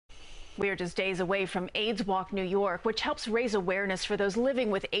We are just days away from AIDS Walk New York, which helps raise awareness for those living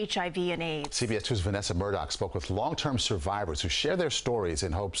with HIV and AIDS. CBS 2's Vanessa Murdock spoke with long-term survivors who share their stories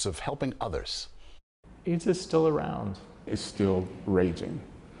in hopes of helping others. AIDS is still around. It's still raging.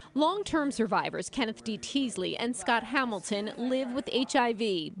 Long-term survivors Kenneth D. Teasley and Scott Hamilton live with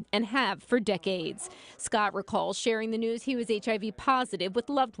HIV and have for decades. Scott recalls sharing the news he was HIV positive with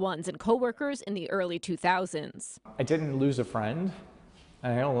loved ones and coworkers in the early 2000s. I didn't lose a friend,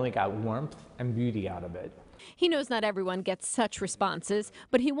 and I only got warmth and beauty out of it. He knows not everyone gets such responses,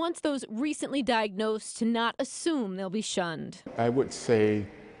 but he wants those recently diagnosed to not assume they'll be shunned. I would say,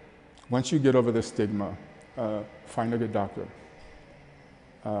 once you get over the stigma, find a good doctor.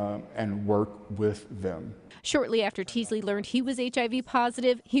 And work with them. Shortly after Teasley learned he was HIV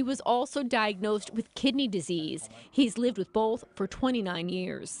positive, he was also diagnosed with kidney disease. He's lived with both for 29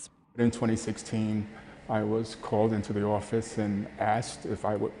 years. In 2016, I was called into the office and asked if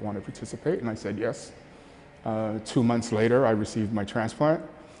I would want to participate, and I said yes. 2 months later, I received my transplant,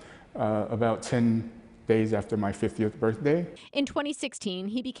 about 10 days after my 50th birthday. In 2016,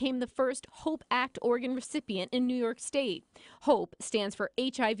 he became the first HOPE Act organ recipient in New York State. HOPE stands for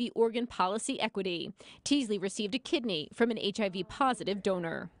HIV Organ Policy Equity. Teasley received a kidney from an HIV-positive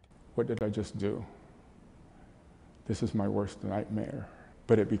donor. What did I just do? This is my worst nightmare,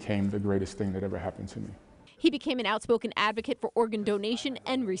 but it became the greatest thing that ever happened to me. He became an outspoken advocate for organ donation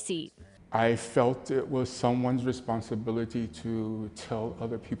and receipt. I felt it was someone's responsibility to tell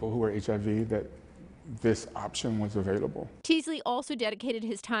other people who were HIV that this option was available. Teasley also dedicated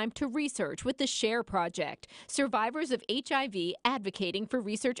his time to research with the SHARE Project, survivors of HIV advocating for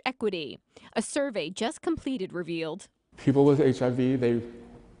research equity. A survey just completed revealed people with HIV,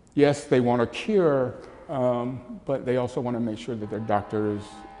 yes, they want a cure, but they also want to make sure that their doctors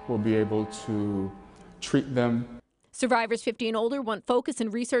will be able to treat them. Survivors 50 and older want focus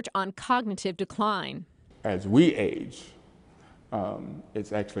and research on cognitive decline. As we age,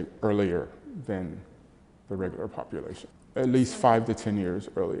 it's actually earlier than the regular population, at least 5 to 10 years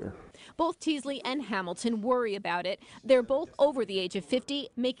earlier. Both Teasley and Hamilton worry about it. They're both over the age of 50,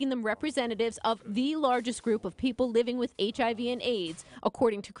 making them representatives of the largest group of people living with HIV and AIDS,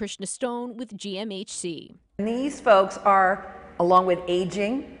 according to Krishna Stone with GMHC. And these folks are, along with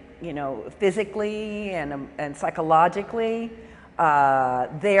aging, physically and psychologically,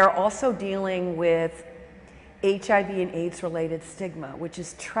 they are also dealing with HIV and AIDS-related stigma, which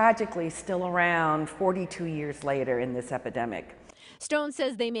is tragically still around 42 years later in this epidemic. Stone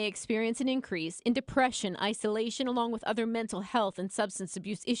says they may experience an increase in depression, isolation, along with other mental health and substance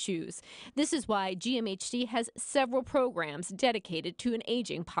abuse issues. This is why GMHC has several programs dedicated to an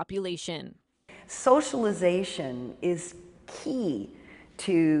aging population. Socialization is key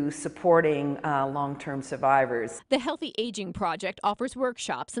to supporting long-term survivors. The Healthy Aging Project offers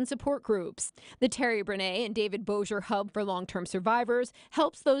workshops and support groups. The Terry Brene and David Bozier Hub for Long-Term Survivors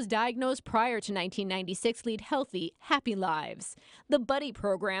helps those diagnosed prior to 1996 lead healthy, happy lives. The Buddy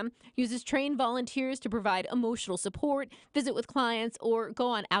program uses trained volunteers to provide emotional support, visit with clients, or go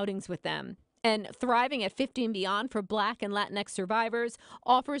on outings with them. And Thriving at 50 and Beyond for Black and Latinx survivors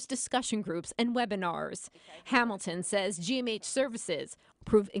offers discussion groups and webinars. Hamilton says GMH services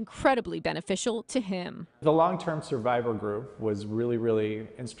prove incredibly beneficial to him. The long-term survivor group was really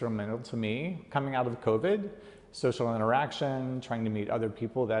instrumental to me coming out of COVID. Social interaction, trying to meet other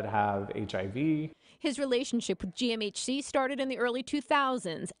people that have HIV. His relationship with GMHC started in the early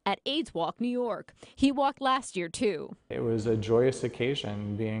 2000s at AIDS Walk New York. He walked last year, too. It was a joyous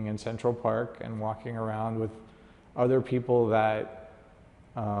occasion being in Central Park and walking around with other people that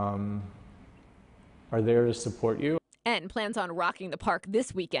are there to support you. And plans on rocking the park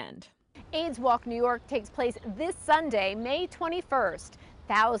this weekend. AIDS Walk New York takes place this Sunday, May 21st.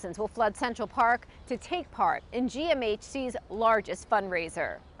 Thousands will flood Central Park to take part in GMHC's largest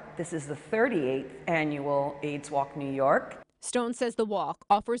fundraiser. This is the 38th annual AIDS Walk New York. Stone says the walk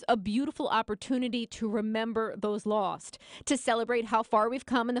offers a beautiful opportunity to remember those lost, to celebrate how far we've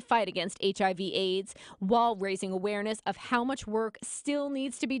come in the fight against HIV/AIDS, while raising awareness of how much work still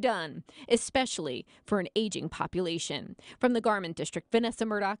needs to be done, especially for an aging population. From the Garment District, Vanessa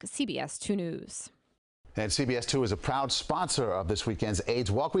Murdock, CBS 2 News. And CBS 2 is a proud sponsor of this weekend's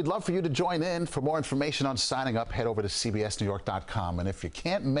AIDS Walk. We'd love for you to join in. For more information on signing up, head over to cbsnewyork.com. And if you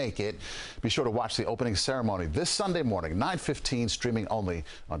can't make it, be sure to watch the opening ceremony this Sunday morning, 9:15, streaming only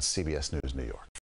on CBS News New York.